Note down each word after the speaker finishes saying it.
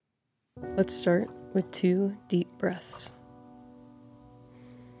Let's start with 2 deep breaths.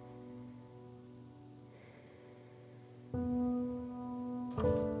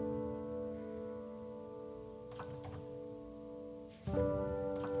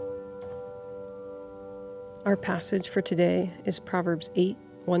 Our passage for today is Proverbs 8,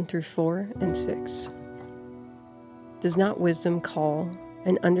 1-4 and 6. Does not wisdom call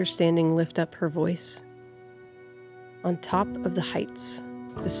and understanding lift up her voice? On top of the heights,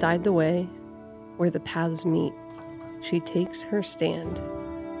 beside the way where the paths meet, she takes her stand.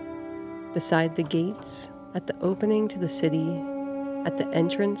 Beside the gates, at the opening to the city, at the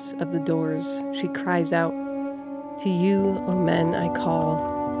entrance of the doors, she cries out, "To you, O men, I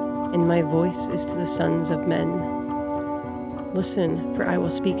call, and my voice is to the sons of men. Listen, for I will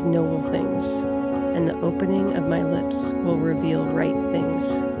speak noble things, and the opening of my lips will reveal right things."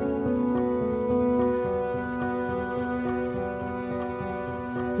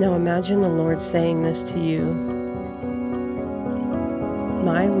 Now imagine the Lord saying this to you.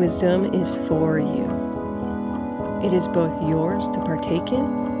 My wisdom is for you. It is both yours to partake in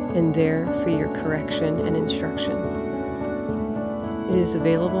and there for your correction and instruction. It is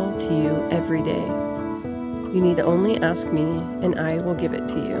available to you every day. You need only ask me, and I will give it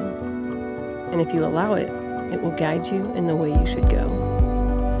to you. And if you allow it, it will guide you in the way you should go.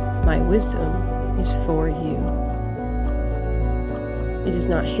 My wisdom is for you. It is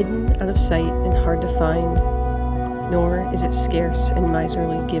not hidden out of sight and hard to find, nor is it scarce and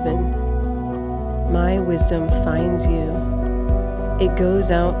miserly given. My wisdom finds you. It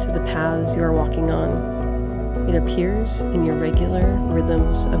goes out to the paths you are walking on. It appears in your regular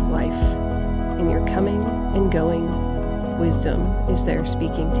rhythms of life. In your coming and going, wisdom is there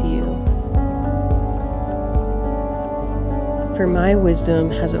speaking to you. For my wisdom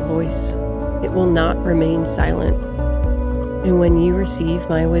has a voice. It will not remain silent. And when you receive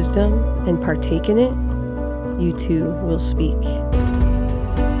my wisdom and partake in it, you too will speak.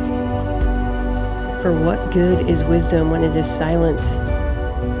 For what good is wisdom when it is silent?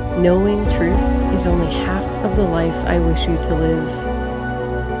 Knowing truth is only half of the life I wish you to live.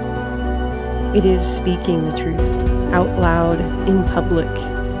 It is speaking the truth out loud in public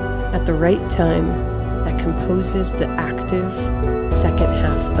at the right time that composes the active second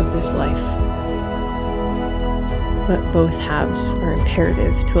half of this life. But both halves are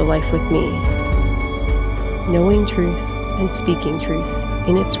imperative to a life with me. Knowing truth and speaking truth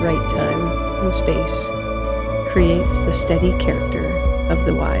in its right time and space creates the steady character of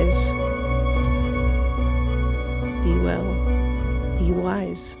the wise. Be well, be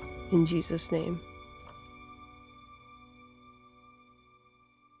wise, in Jesus' name.